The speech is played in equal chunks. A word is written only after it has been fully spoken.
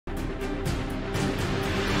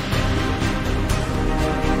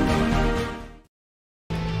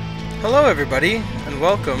Hello everybody, and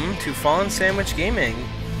welcome to Fallen Sandwich Gaming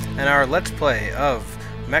and our Let's Play of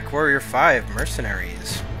MechWarrior 5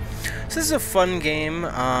 Mercenaries. So this is a fun game.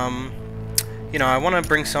 You know, I want to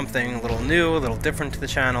bring something a little new, a little different to the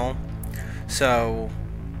channel. So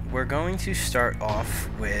we're going to start off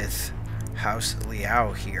with House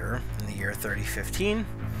Liao here in the year 3015.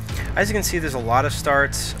 As you can see, there's a lot of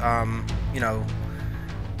starts. You know,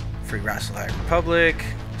 Free Rasselhack Republic.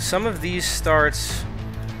 Some of these starts,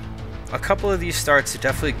 a couple of these starts are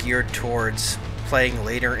definitely geared towards playing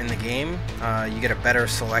later in the game. You get a better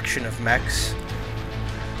selection of mechs.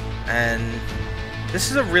 And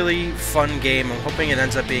this is a really fun game. I'm hoping it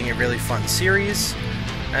ends up being a really fun series.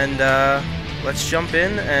 And let's jump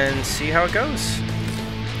in and see how it goes.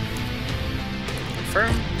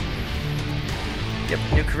 Confirm. Yep,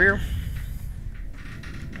 new career.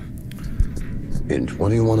 In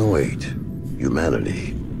 2108,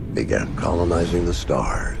 humanity began colonizing the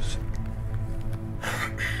stars.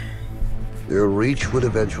 Their reach would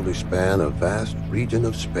eventually span a vast region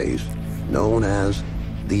of space known as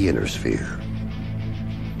the Inner Sphere.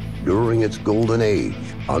 During its golden age,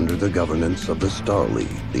 under the governance of the Star League,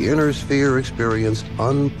 the Inner Sphere experienced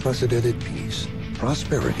unprecedented peace,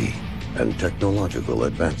 prosperity, and technological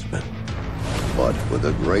advancement. But with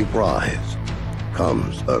a great rise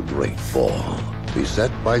comes a great fall.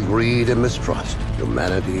 Beset by greed and mistrust,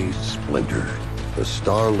 humanity splintered. The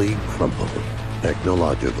Star League crumbled.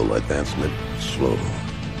 Technological advancement slowed.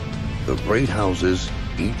 The great houses,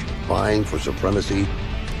 each vying for supremacy,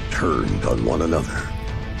 turned on one another,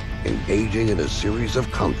 engaging in a series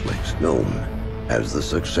of conflicts known as the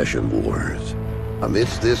Succession Wars.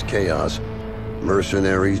 Amidst this chaos,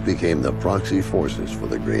 mercenaries became the proxy forces for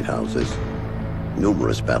the great houses.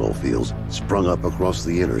 Numerous battlefields sprung up across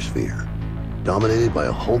the Inner Sphere, dominated by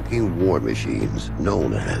hulking war machines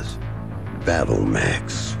known as battle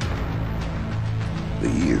mechs. The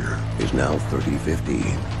year is now 3015,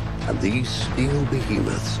 and these steel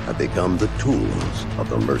behemoths have become the tools of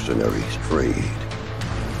the mercenaries' trade.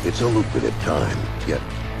 It's a lucrative time, yet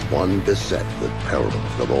one beset with perils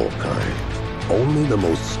of all kinds. Only the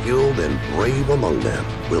most skilled and brave among them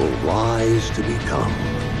will rise to become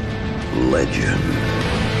legend.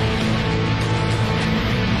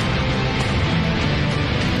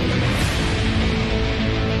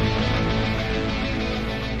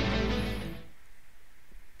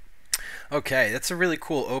 Okay, that's a really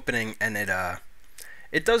cool opening, and it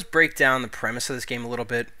does break down the premise of this game a little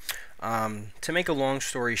bit. To make a long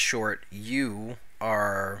story short, you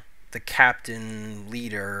are the captain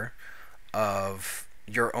leader of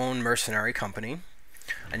your own mercenary company,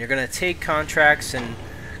 and you're going to take contracts and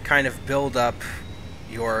kind of build up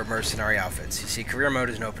your mercenary outfits. You see, career mode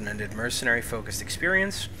is an open-ended, mercenary-focused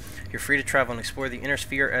experience. You're free to travel and explore the Inner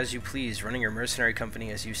Sphere as you please, running your mercenary company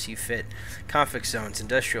as you see fit. Conflict zones,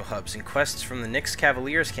 industrial hubs, and quests from the Nyx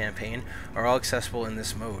Cavaliers campaign are all accessible in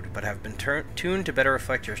this mode, but have been tuned to better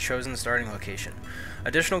reflect your chosen starting location.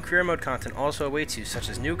 Additional career mode content also awaits you, such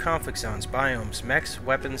as new conflict zones, biomes, mechs,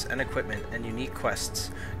 weapons, and equipment, and unique quests.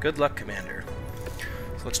 Good luck, Commander.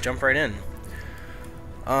 So let's jump right in.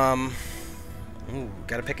 Ooh,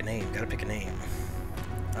 gotta pick a name,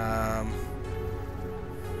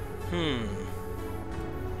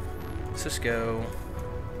 Cisco.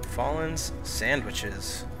 Fallen's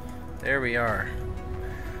Sandwiches. There we are.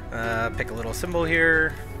 Pick a little symbol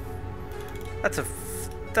here. That's a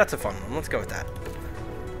fun one. Let's go with that.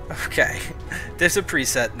 Okay. There's a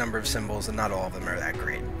preset number of symbols, and not all of them are that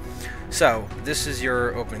great. So, this is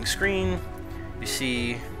your opening screen. You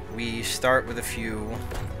see, we start with a few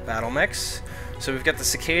battle mechs. So we've got the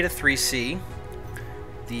Cicada 3C,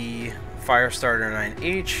 the Firestarter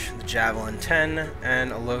 9H, the Javelin 10,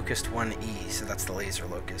 and a Locust 1E, so that's the laser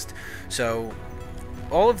Locust. So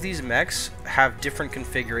all of these mechs have different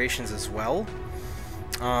configurations as well.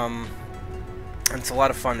 And it's a lot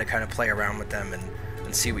of fun to kind of play around with them and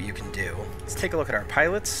see what you can do. Let's take a look at our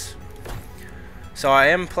pilots. So I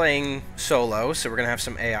am playing solo, so we're going to have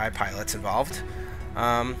some AI pilots involved.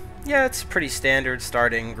 Yeah, it's a pretty standard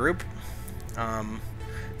starting group.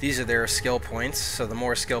 These are their skill points, so the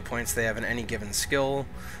more skill points they have in any given skill,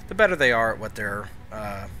 the better they are at what they're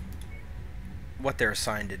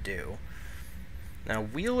assigned to do. Now,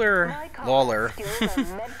 Lawler,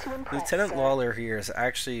 Lieutenant Lawler here is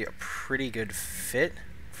actually a pretty good fit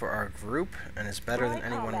for our group, and is better than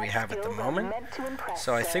anyone we have at the moment.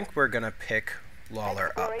 So I think we're gonna pick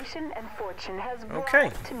Lawler up.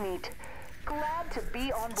 Okay.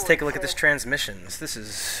 Let's take a look at this transmissions. This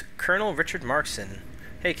is Colonel Richard Markson.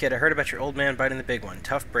 Hey kid, I heard about your old man biting the big one.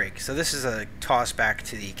 Tough break. So this is a toss back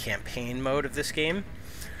to the campaign mode of this game.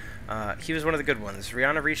 He was one of the good ones.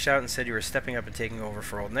 Rihanna reached out and said you were stepping up and taking over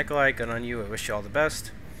for old Nikolai. Good on you. I wish you all the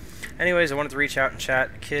best. Anyways, I wanted to reach out and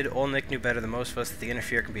chat. Kid, old Nick knew better than most of us that the Inner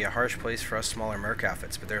Sphere can be a harsh place for us smaller merc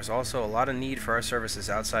outfits, but there's also a lot of need for our services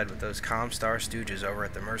outside what those Comstar stooges over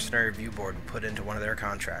at the Mercenary Review Board would put into one of their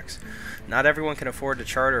contracts. Not everyone can afford to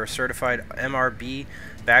charter a certified MRB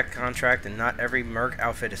back contract, and not every merc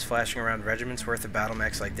outfit is flashing around regiments worth of battle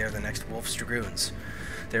mechs like they're the next Wolf's Dragoons.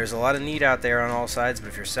 There's a lot of need out there on all sides, but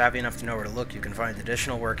if you're savvy enough to know where to look, you can find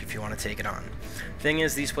additional work if you want to take it on. Thing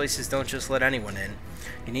is, these places don't just let anyone in.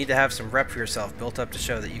 You need to have some rep for yourself built up to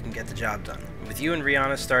show that you can get the job done. With you and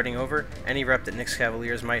Rihanna starting over, any rep that Nick's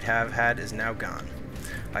Cavaliers might have had is now gone.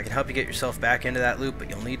 I can help you get yourself back into that loop, but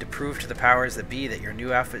you'll need to prove to the powers that be that your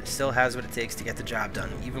new outfit still has what it takes to get the job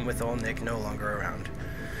done, even with old Nick no longer around.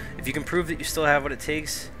 If you can prove that you still have what it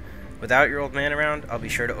takes, without your old man around, I'll be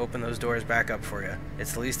sure to open those doors back up for you.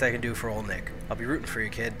 It's the least I can do for old Nick. I'll be rooting for you,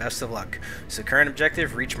 kid. Best of luck. So current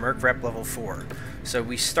objective, reach Merc Rep level 4. So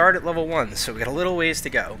we start at level 1, so we got a little ways to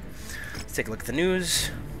go. Let's take a look at the news.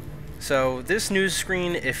 So this news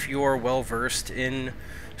screen, if you're well versed in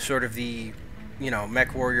sort of the,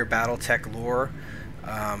 MechWarrior BattleTech lore,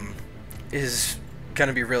 is going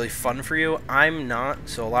to be really fun for you. I'm not,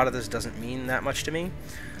 so a lot of this doesn't mean that much to me.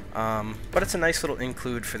 But it's a nice little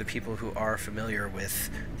include for the people who are familiar with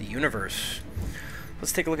the universe.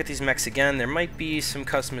 Let's take a look at these mechs again. There might be some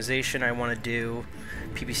customization I want to do.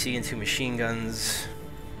 PPC into machine guns.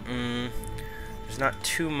 There's not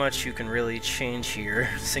too much you can really change here.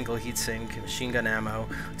 Single heatsink, machine gun ammo.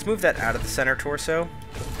 Let's move that out of the center torso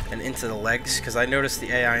and into the legs, because I noticed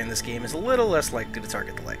the AI in this game is a little less likely to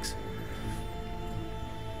target the legs.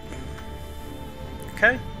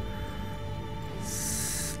 Okay.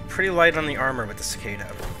 Pretty light on the armor with the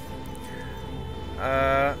cicada.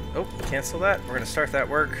 Oh, cancel that. We're going to start that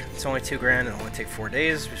work. It's only $2 grand and it'll only take 4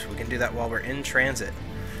 days, so we can do that while we're in transit.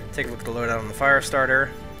 Take a look at the loadout on the fire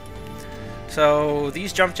starter. So,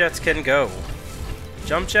 these jump jets can go.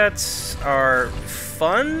 Jump jets are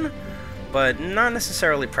fun, but not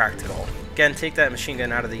necessarily practical. Again, take that machine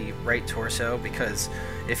gun out of the right torso, because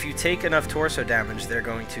if you take enough torso damage, they're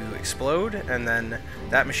going to explode, and then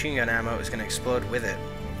that machine gun ammo is going to explode with it.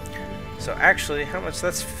 So actually, how much?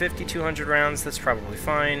 That's 5,200 rounds. That's probably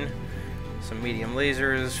fine. Some medium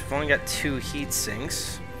lasers. We've only got 2 heat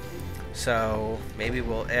sinks, so maybe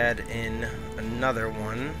we'll add in another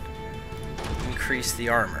one. Increase the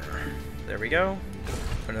armor. There we go.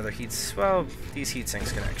 Another heat. Well, these heat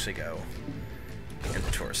sinks can actually go in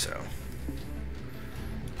the torso.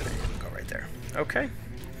 Go right there. Okay.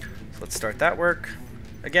 So let's start that work.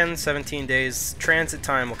 Again, 17 days. Transit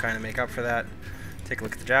time will kind of make up for that. Take a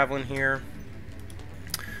look at the javelin here.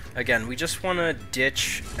 Again, we just want to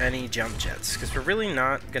ditch any jump jets, because we're really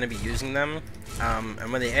not going to be using them. And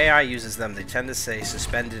when the AI uses them, they tend to say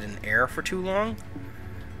suspended in air for too long.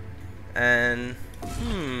 And,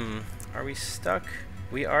 are we stuck?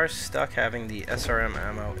 We are stuck having the SRM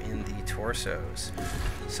ammo in the torsos.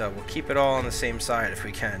 So we'll keep it all on the same side if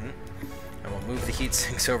we can. And we'll move the heat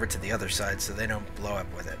sinks over to the other side so they don't blow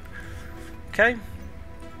up with it. Okay.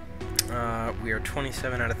 We are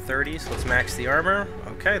 27 out of 30, so let's max the armor.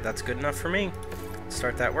 Okay, that's good enough for me. Let's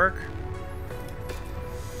start that work.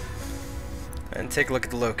 And take a look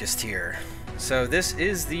at the Locust here. So this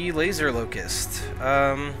is the Laser Locust.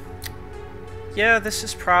 Yeah, this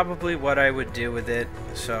is probably what I would do with it.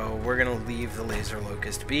 So we're going to leave the Laser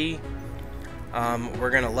Locust be.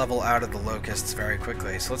 We're going to level out of the Locusts very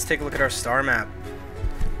quickly. So let's take a look at our star map.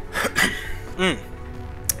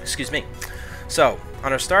 Excuse me. So,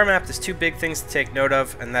 on our star map, there's 2 big things to take note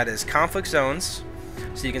of, and that is conflict zones.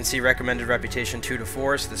 So you can see recommended reputation 2 to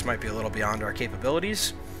 4, so this might be a little beyond our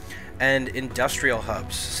capabilities. And industrial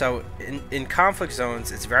hubs. So in conflict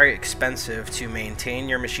zones, it's very expensive to maintain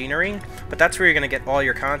your machinery, but that's where you're going to get all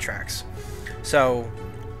your contracts. So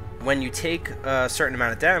when you take a certain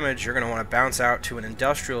amount of damage, you're going to want to bounce out to an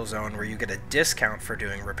industrial zone where you get a discount for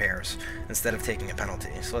doing repairs instead of taking a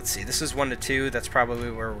penalty. So let's see, this is 1 to 2, that's probably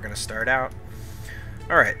where we're going to start out.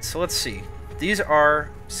 Alright, so let's see. These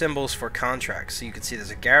are symbols for contracts. So you can see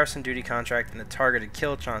there's a garrison duty contract and a targeted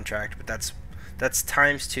kill contract, but that's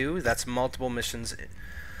times 2. That's multiple missions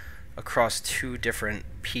across 2 different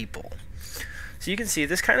people. So you can see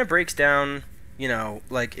this kind of breaks down,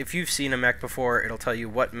 like if you've seen a mech before, it'll tell you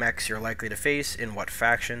what mechs you're likely to face in what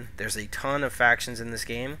faction. There's a ton of factions in this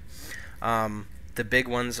game. The big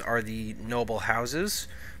ones are the noble houses,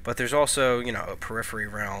 but there's also, periphery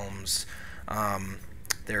realms.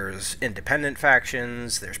 There's independent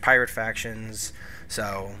factions, there's pirate factions,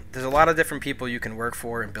 so there's a lot of different people you can work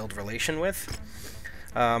for and build relation with.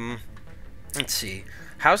 Let's see.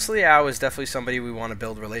 House Liao is definitely somebody we want to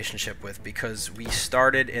build a relationship with because we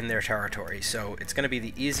started in their territory. So it's going to be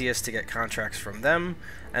the easiest to get contracts from them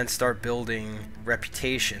and start building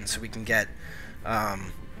reputation so we can get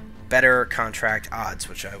better contract odds,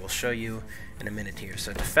 which I will show you in a minute here.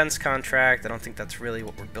 So defense contract, I don't think that's really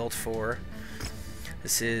what we're built for.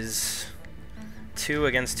 This is 2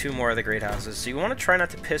 against 2 more of the great houses. So you want to try not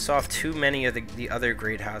to piss off too many of the other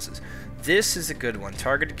great houses. This is a good one.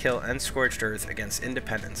 Targeted kill and Scorched Earth against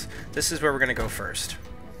Independence. This is where we're going to go first.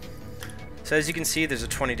 So as you can see, there's a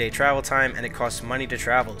 20-day travel time, and it costs money to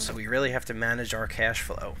travel, so we really have to manage our cash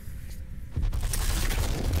flow.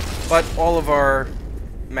 But all of our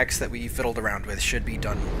mechs that we fiddled around with should be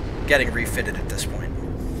done getting refitted at this point.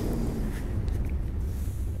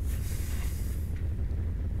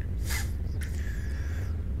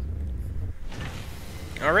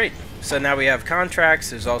 Alright, so now we have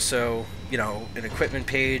contracts. There's also, you know, an equipment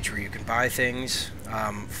page where you can buy things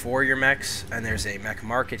for your mechs, and there's a mech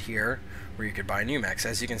market here where you could buy new mechs.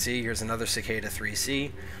 As you can see, here's another Cicada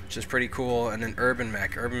 3C, which is pretty cool, and an urban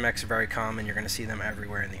mech. Urban mechs are very common. You're going to see them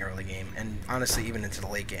everywhere in the early game, and honestly, even into the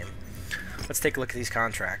late game. Let's take a look at these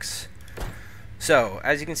contracts. So,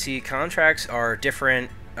 as you can see, contracts are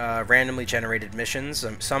different randomly generated missions.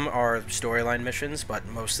 Some are storyline missions, but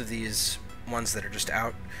most of these ones that are just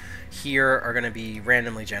out here are going to be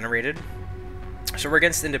randomly generated. So we're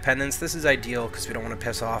against Independence. This is ideal because we don't want to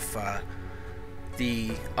piss off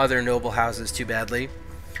the other noble houses too badly.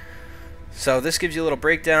 So this gives you a little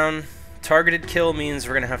breakdown. Targeted kill means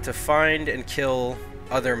we're going to have to find and kill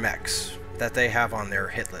other mechs that they have on their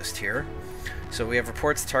hit list here. So we have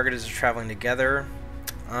reports targeters are traveling together.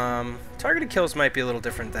 Targeted kills might be a little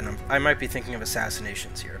different than I might be thinking of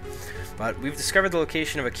assassinations here. But we've discovered the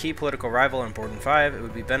location of a key political rival on Borden 5. It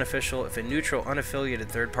would be beneficial if a neutral, unaffiliated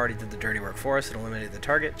third party did the dirty work for us and eliminated the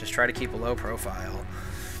target. Just try to keep a low profile.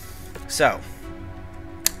 So,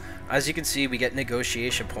 as you can see, we get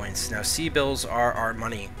negotiation points. Now, C-bills are our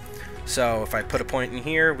money. So, if I put a point in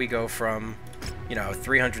here, we go from, you know,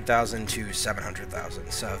 300,000 to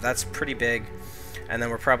 700,000. So, that's pretty big. And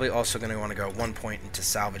then we're probably also going to want to go 1 point into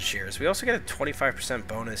salvage shares. We also get a 25%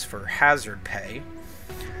 bonus for hazard pay.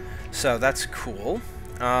 So that's cool.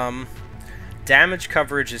 Damage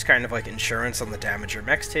coverage is kind of like insurance on the damage your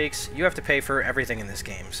mechs takes. You have to pay for everything in this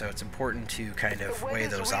game, so it's important to kind of weigh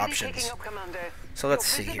those options. So let's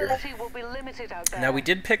see here. Now we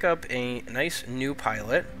did pick up a nice new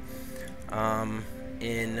pilot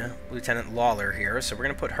in Lieutenant Lawler here, so we're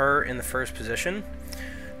going to put her in the first position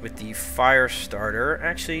with the fire starter.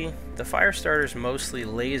 Actually, the fire starter is mostly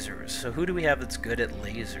lasers, so who do we have that's good at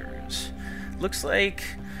lasers? Looks like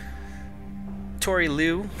Tori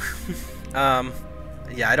Liu, yeah,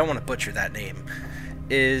 I don't want to butcher that name,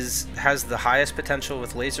 has the highest potential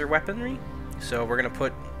with laser weaponry, so we're going to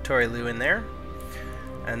put Tori Liu in there.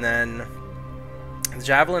 And then the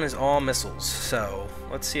Javelin is all missiles, so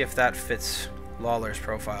let's see if that fits Lawler's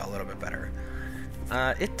profile a little bit better.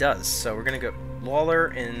 It does, so we're going to go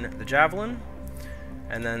Lawler in the Javelin,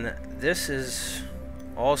 and then this is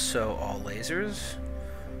also all lasers,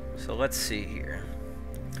 so let's see here.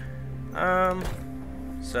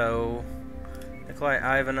 So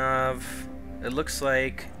Nikolai Ivanov, it looks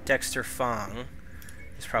like Dexter Fong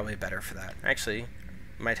is probably better for that. Actually,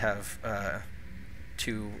 might have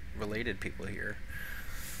two related people here.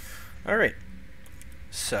 Alright,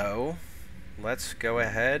 so let's go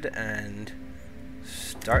ahead and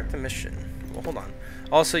start the mission. Well, hold on.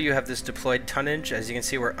 Also, you have this deployed tonnage. As you can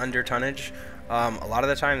see, we're under tonnage. A lot of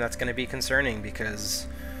the time that's going to be concerning because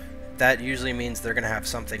that usually means they're going to have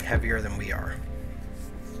something heavier than we are.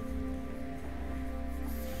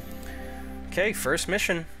 Okay, first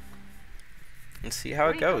mission. Let's see how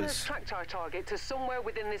it goes. Tracked our target to somewhere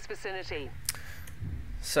within this vicinity.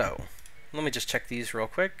 So, let me just check these real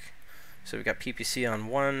quick. So we got PPC on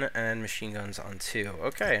 1 and machine guns on 2.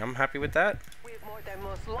 Okay, I'm happy with that.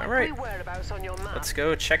 Alright, let's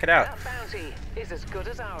go check it out. That bounty is as good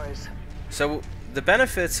as ours. So the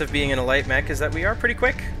benefits of being in a light mech is that we are pretty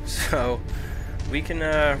quick. So we can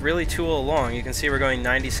really tool along. You can see we're going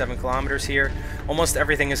 97 kilometers here. Almost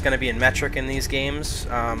everything is going to be in metric in these games.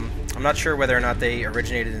 I'm not sure whether or not they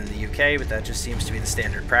originated in the UK, but that just seems to be the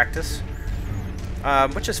standard practice.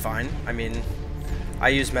 Which is fine. I mean, I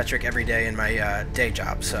use metric every day in my day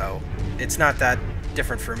job, so it's not that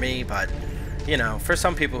different for me, but, you know, for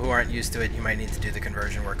some people who aren't used to it, you might need to do the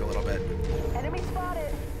conversion work a little bit. Enemy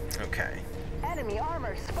spotted. Okay. Enemy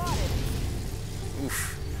armor spotted.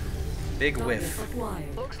 Oof. Big whiff.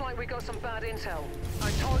 Looks like we got some bad intel.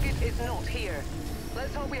 Our target is not here.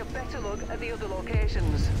 Let's hope we have better look at the other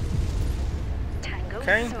locations.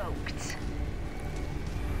 Okay.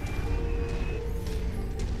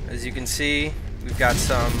 As you can see, we've got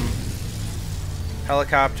some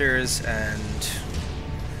helicopters and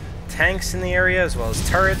tanks in the area, as well as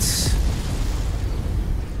turrets.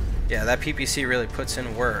 Yeah, that PPC really puts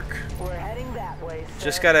in work. We're heading that way, sir.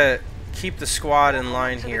 Just gotta keep the squad in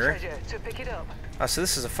line To the here. treasure to pick it up. So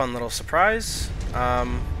this is a fun little surprise. Let's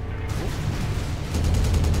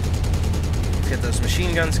get those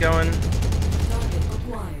machine guns going.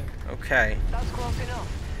 Okay. That's close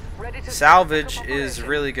enough. Ready to Salvage pick up is operation.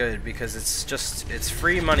 really good because it's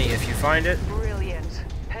free money if you find it. Brilliant.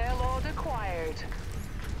 Payload acquired.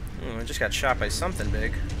 Ooh, I just got shot by something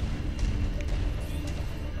big.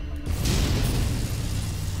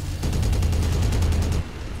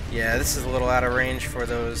 Yeah, this is a little out of range for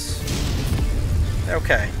those.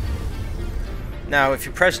 Okay. Now, if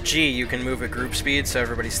you press G, you can move at group speed so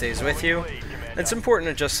everybody stays with you. It's important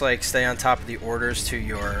to just like stay on top of the orders to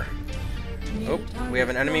your... Oh, we have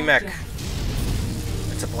an enemy mech.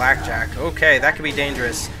 It's a blackjack. Okay, that could be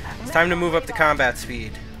dangerous. It's time to move up the combat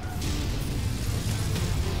speed.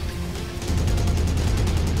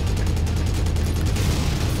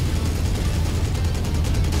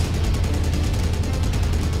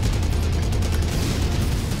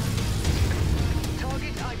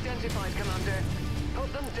 Target identified, Commander.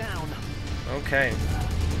 Put them down. Okay.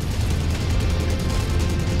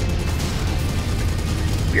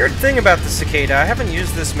 Weird thing about the Cicada, I haven't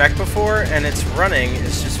used this mech before, and its running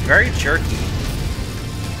is just very jerky.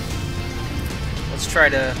 Let's try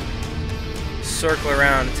to circle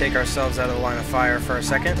around and take ourselves out of the line of fire for a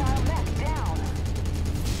second.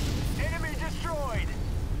 Enemy destroyed.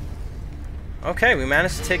 Okay, we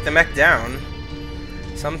managed to take the mech down.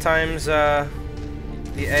 Sometimes the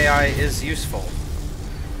AI is useful.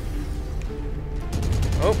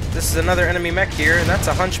 Oh, this is another enemy mech here, and that's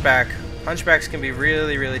a hunchback. Hunchbacks can be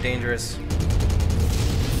really, really dangerous.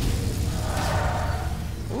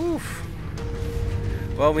 Oof.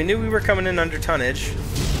 Well, we knew we were coming in under tonnage.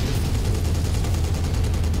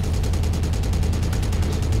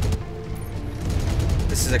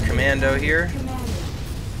 This is a commando here.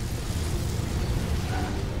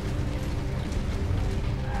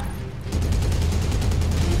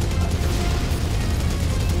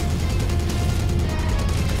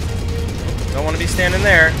 Don't want to be standing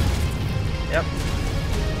there. Yep.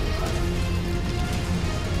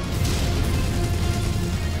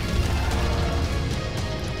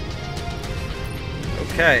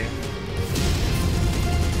 Okay.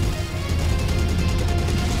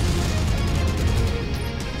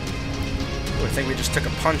 Ooh, I think we just took a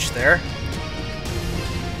punch there.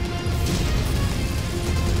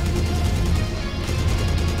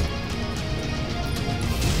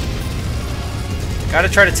 Gotta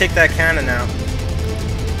try to take that cannon out.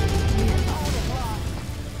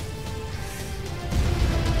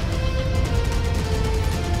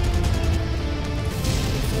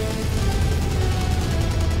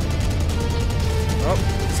 Oh,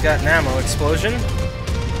 he's got an ammo explosion.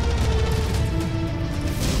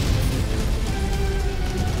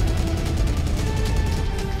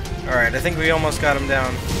 Alright, I think we almost got him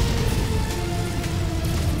down.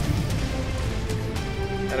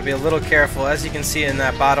 Gotta be a little careful. As you can see in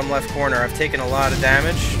that bottom left corner, I've taken a lot of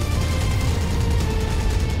damage.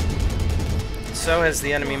 So has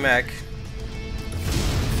the enemy mech.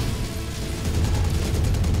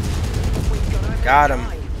 Got him.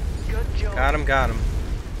 Good job. Got him.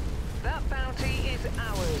 That bounty is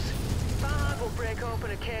ours. Farhad will break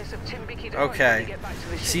open a case of Timbiki when we Okay. get back to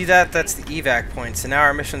the ship. See that? That's the evac point. So now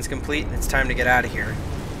our mission's complete and it's time to get out of here.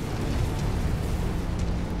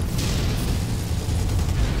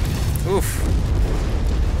 Oof.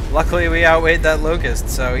 Luckily we outweighed that Locust,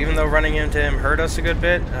 so even though running into him hurt us a good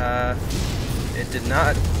bit, it did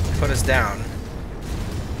not put us down.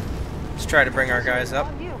 Let's try to bring our guys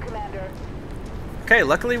up. Okay,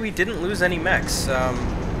 luckily we didn't lose any mechs.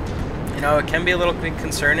 You know, it can be a little bit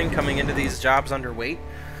concerning coming into these jobs underweight,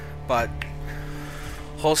 but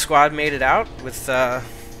whole squad made it out with,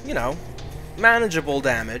 you know, manageable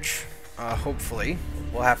damage, hopefully.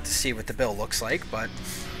 We'll have to see what the bill looks like, but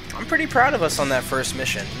I'm pretty proud of us on that first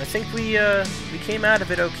mission. I think we came out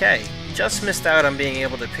of it okay. Just missed out on being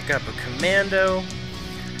able to pick up a commando,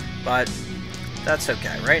 but that's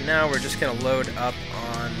okay. Right now we're just going to load up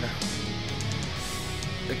on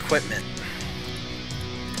equipment.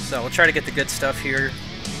 So we'll try to get the good stuff here.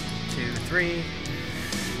 2, 3.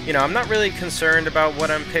 You know, I'm not really concerned about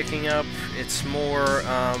what I'm picking up. It's more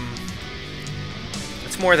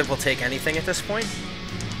that we'll take anything at this point.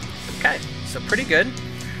 Okay, so pretty good.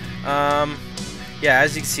 Yeah,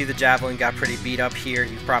 as you can see, the Javelin got pretty beat up here.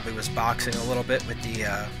 He probably was boxing a little bit with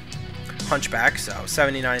the Hunchback, so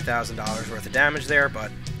 $79,000 worth of damage there,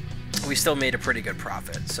 but we still made a pretty good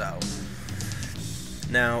profit. So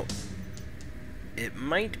now it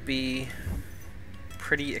might be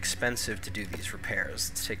pretty expensive to do these repairs.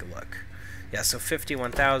 Let's take a look. Yeah, so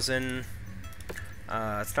 51,000.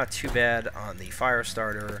 It's not too bad on the fire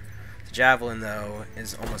starter. The javelin though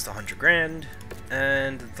is almost 100 grand,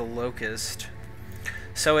 and the locust.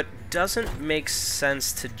 So it doesn't make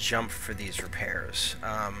sense to jump for these repairs.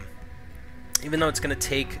 Even though it's going to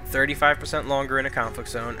take 35% longer in a conflict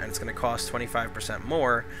zone and it's going to cost 25%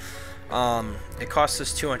 more, it costs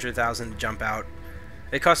us 200,000 to jump out.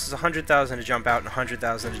 It costs us 100,000 to jump out and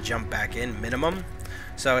 100,000 to jump back in minimum.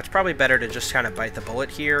 So it's probably better to just kind of bite the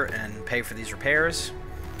bullet here and pay for these repairs.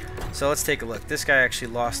 So let's take a look. This guy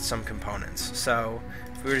actually lost some components. So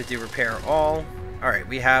if we were to do repair all, alright,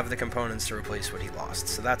 we have the components to replace what he lost.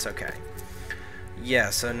 So that's okay.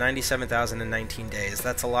 Yeah, so 97,000 in 19 days.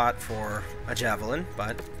 That's a lot for a javelin,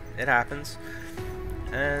 but it happens.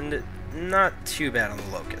 And not too bad on the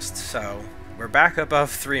locust. So we're back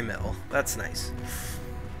above 3 mil. That's nice.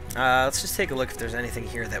 Let's just take a look if there's anything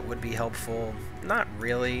here that would be helpful. Not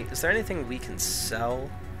really. Is there anything we can sell?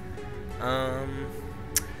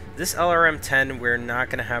 This LRM-10 we're not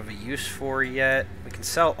going to have a use for yet. We can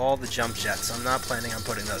sell all the jump jets. I'm not planning on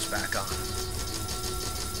putting those back on.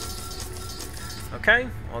 Okay,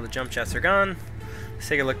 all the jump jets are gone. Let's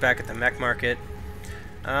take a look back at the mech market.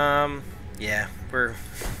 Yeah, we're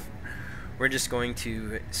just going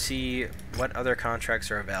to see what other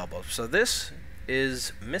contracts are available. So this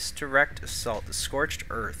is Misdirect Assault, the Scorched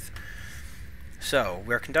Earth. So,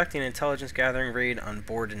 we're conducting an intelligence gathering raid on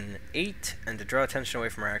board an 8, and to draw attention away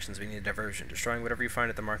from our actions, we need a diversion. Destroying whatever you find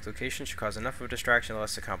at the marked location should cause enough of a distraction to let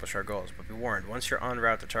us accomplish our goals. But be warned, once you're en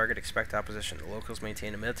route to target, expect opposition. The locals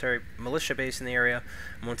maintain a militia base in the area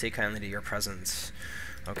and won't take kindly to your presence.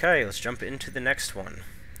 Okay, let's jump into the next one.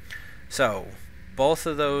 So, both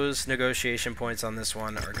of those negotiation points on this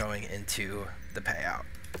one are going into the payout.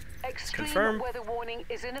 Confirm. Weather warning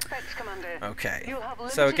is in effect, Commander. Okay,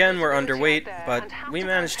 so again we're underweight, but we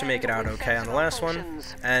managed to make it out okay on the last one,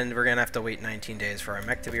 and we're gonna have to wait 19 days for our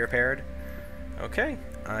mech to be repaired. Okay,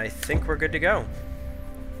 I think we're good to go.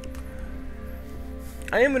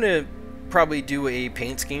 I am gonna probably do a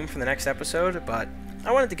paint scheme for the next episode, but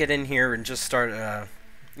I wanted to get in here and just start,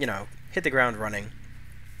 you know, hit the ground running.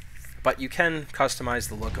 But you can customize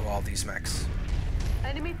the look of all these mechs.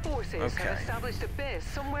 Enemy forces have established a base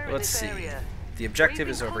somewhere in this area. The objective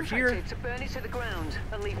is over here.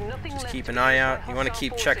 Just keep an eye out. You want to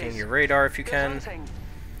keep checking your radar if you can.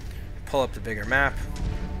 Pull up the bigger map.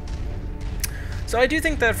 So I do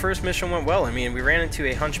think that first mission went well. I mean, we ran into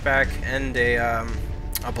a Hunchback and a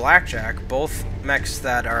Blackjack, both mechs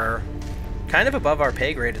that are kind of above our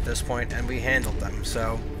pay grade at this point, and we handled them.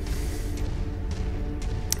 So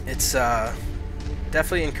it's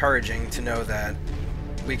definitely encouraging to know that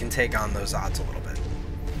we can take on those odds a little bit.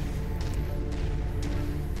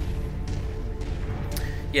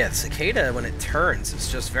 Yeah, the Cicada, when it turns,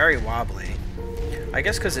 it's just very wobbly. I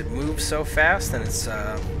guess because it moves so fast and it's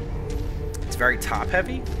very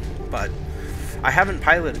top-heavy, but I haven't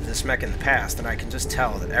piloted this mech in the past, and I can just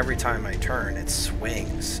tell that every time I turn, it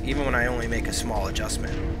swings, even when I only make a small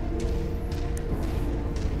adjustment.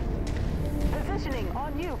 Positioning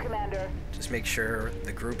on you, Commander. Just make sure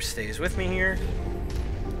the group stays with me here.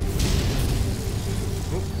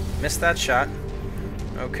 Oop, missed that shot.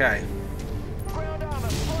 Okay. Ground armor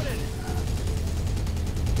spotted.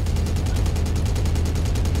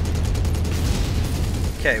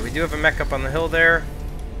 Okay, we do have a mech up on the hill there.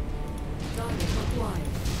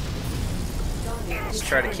 Let's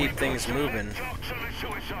try to keep things moving.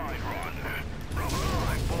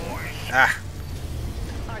 Ah!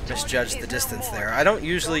 Misjudged the distance there. I don't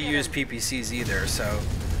usually use PPCs either, so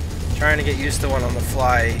trying to get used to one on the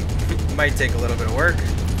fly might take a little bit of work.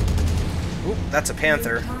 Oop, that's a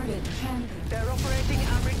Panther.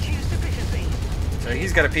 So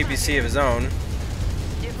he's got a PPC of his own.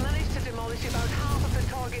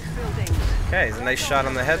 Okay, there's a nice shot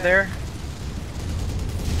on the head there.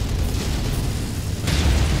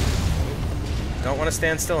 Don't want to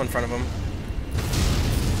stand still in front of him.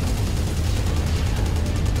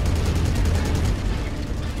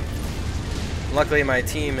 Luckily, my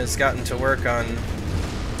team has gotten to work on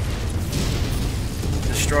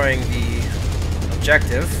destroying the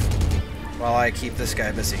objective while I keep this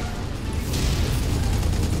guy busy.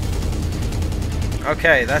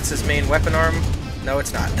 Okay, that's his main weapon arm. No,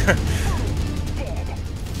 it's not.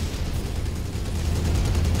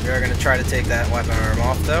 We are going to try to take that weapon arm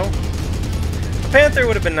off, though. A Panther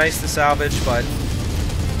would have been nice to salvage, but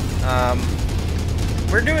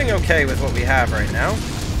we're doing okay with what we have right now.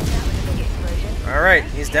 Alright,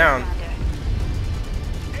 he's down.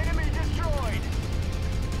 Enemy destroyed.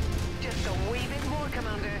 Just a wee bit more,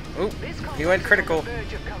 Commander. Oop, This he went complex is critical. on the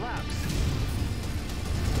verge of collapse.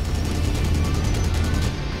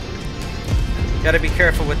 Gotta be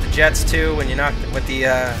careful with the jets too, when you knock, with the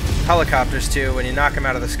helicopters too, when you knock them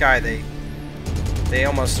out of the sky, they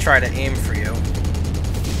almost try to aim for you.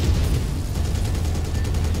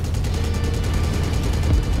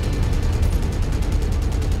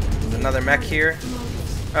 There's another mech here.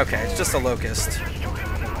 Okay, it's just a locust.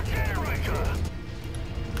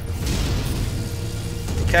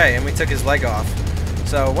 Okay, and we took his leg off.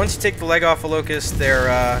 So once you take the leg off a locust,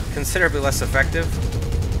 they're considerably less effective.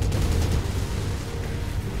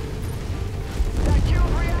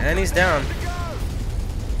 And he's down.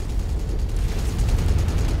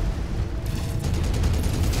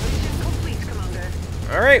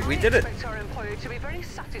 Alright, we did it.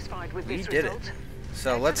 We did it.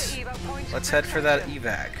 So let's head for that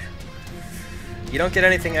evac. You don't get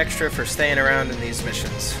anything extra for staying around in these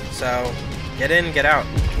missions. So get in, get out.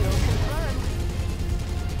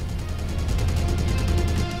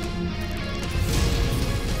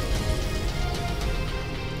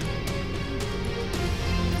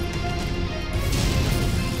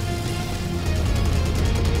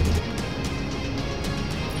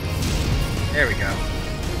 There we go.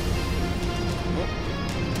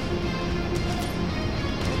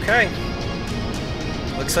 Okay.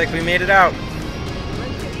 Looks like we made it out.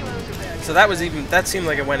 So that seemed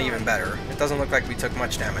like it went even better. It doesn't look like we took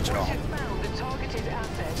much damage at all.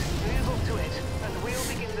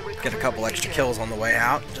 Get a couple extra kills on the way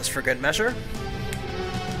out, just for good measure.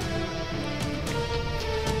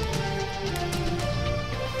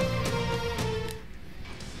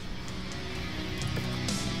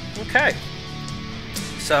 Okay.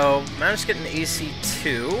 So, managed to get an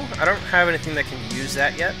AC-2. I don't have anything that can use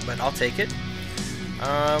that yet, but I'll take it.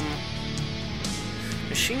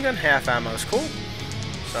 Machine gun half ammo is cool,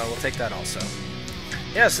 so we'll take that also.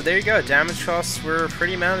 Yeah, so there you go. Damage costs were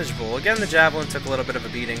pretty manageable. Again, the Javelin took a little bit of a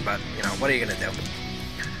beating, but, you know, what are you going to do?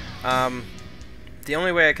 The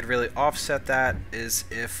only way I could really offset that is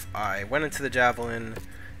if I went into the Javelin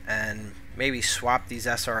and maybe swapped these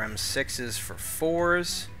SRM-6s for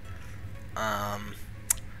 4s.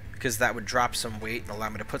 Because that would drop some weight and allow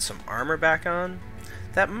me to put some armor back on.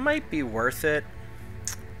 That might be worth it.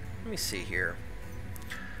 Let me see here.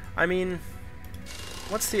 I mean,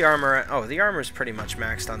 what's the armor? Oh, the armor is pretty much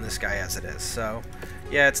maxed on this guy as it is, so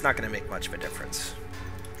yeah, it's not going to make much of a difference.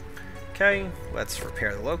 Okay, let's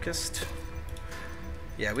repair the locust.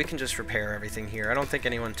 Yeah, we can just repair everything here. I don't think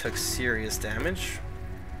anyone took serious damage.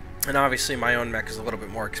 And obviously my own mech is a little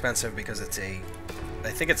bit more expensive because it's I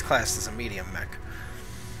think it's classed as a medium mech.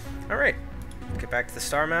 Alright, get back to the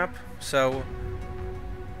star map. So,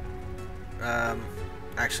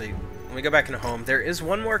 actually, when we go back into home, there is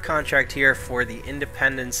one more contract here for the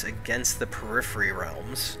Independence against the Periphery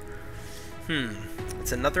Realms.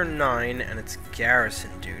 It's another 9, and it's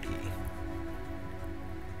garrison duty.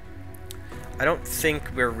 I don't think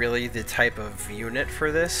we're really the type of unit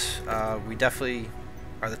for this. We definitely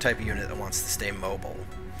are the type of unit that wants to stay mobile.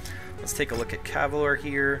 Let's take a look at Cavalier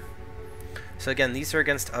here. So again, these are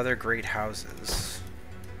against other great houses.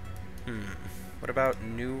 What about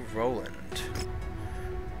New Roland?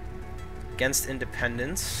 Against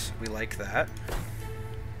Independence, we like that.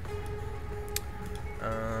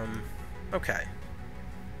 Okay.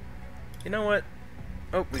 You know what?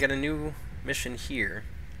 Oh, we got a new mission here.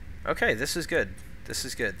 Okay, this is good. This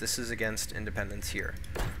is good. This is against Independence here.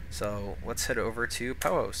 So let's head over to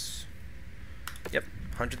Poos. Yep,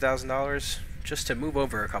 $100,000 just to move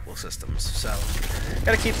over a couple of systems. So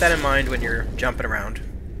gotta keep that in mind when you're jumping around.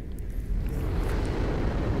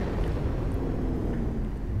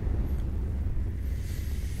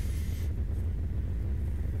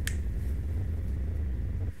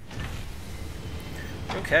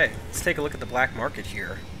 Okay, let's take a look at the black market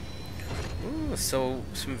here. Ooh, so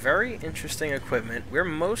some very interesting equipment. We're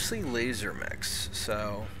mostly laser mechs,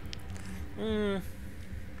 so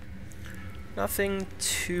nothing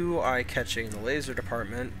too eye-catching in the laser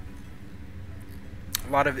department.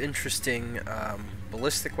 A lot of interesting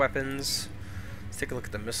ballistic weapons. Let's take a look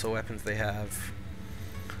at the missile weapons they have.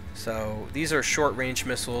 So these are short-range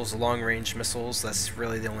missiles, long-range missiles. That's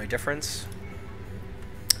really the only difference.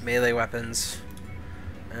 Melee weapons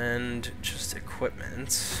and just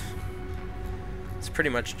equipment. It's pretty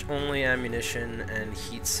much only ammunition and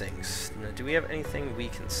heat sinks. Now, do we have anything we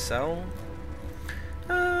can sell?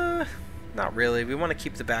 Not really. We want to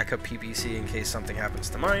keep the backup PPC in case something happens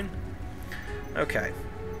to mine. Okay,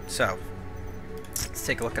 so let's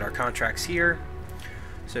take a look at our contracts here.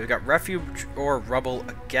 So we've got refuge or rubble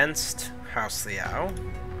against House Liao.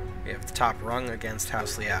 We have the top rung against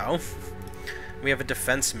House Liao. We have a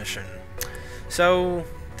defense mission. So,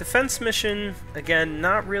 defense mission, again,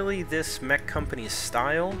 not really this mech company's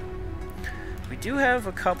style. We do have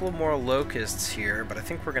a couple more locusts here, but I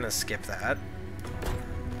think we're going to skip that.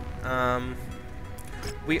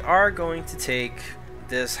 We are going to take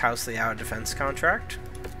this House Liao defense contract,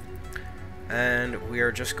 and we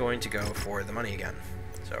are just going to go for the money again.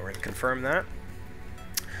 So we're going to confirm that.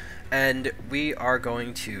 And we are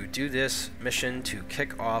going to do this mission to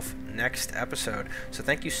kick off next episode. So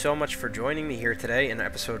thank you so much for joining me here today in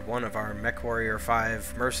episode 1 of our MechWarrior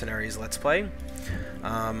 5 Mercenaries Let's Play.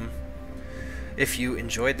 If you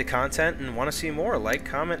enjoyed the content and want to see more, like,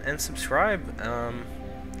 comment, and subscribe.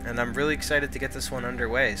 And I'm really excited to get this one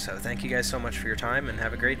underway. So thank you guys so much for your time, and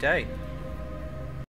have a great day.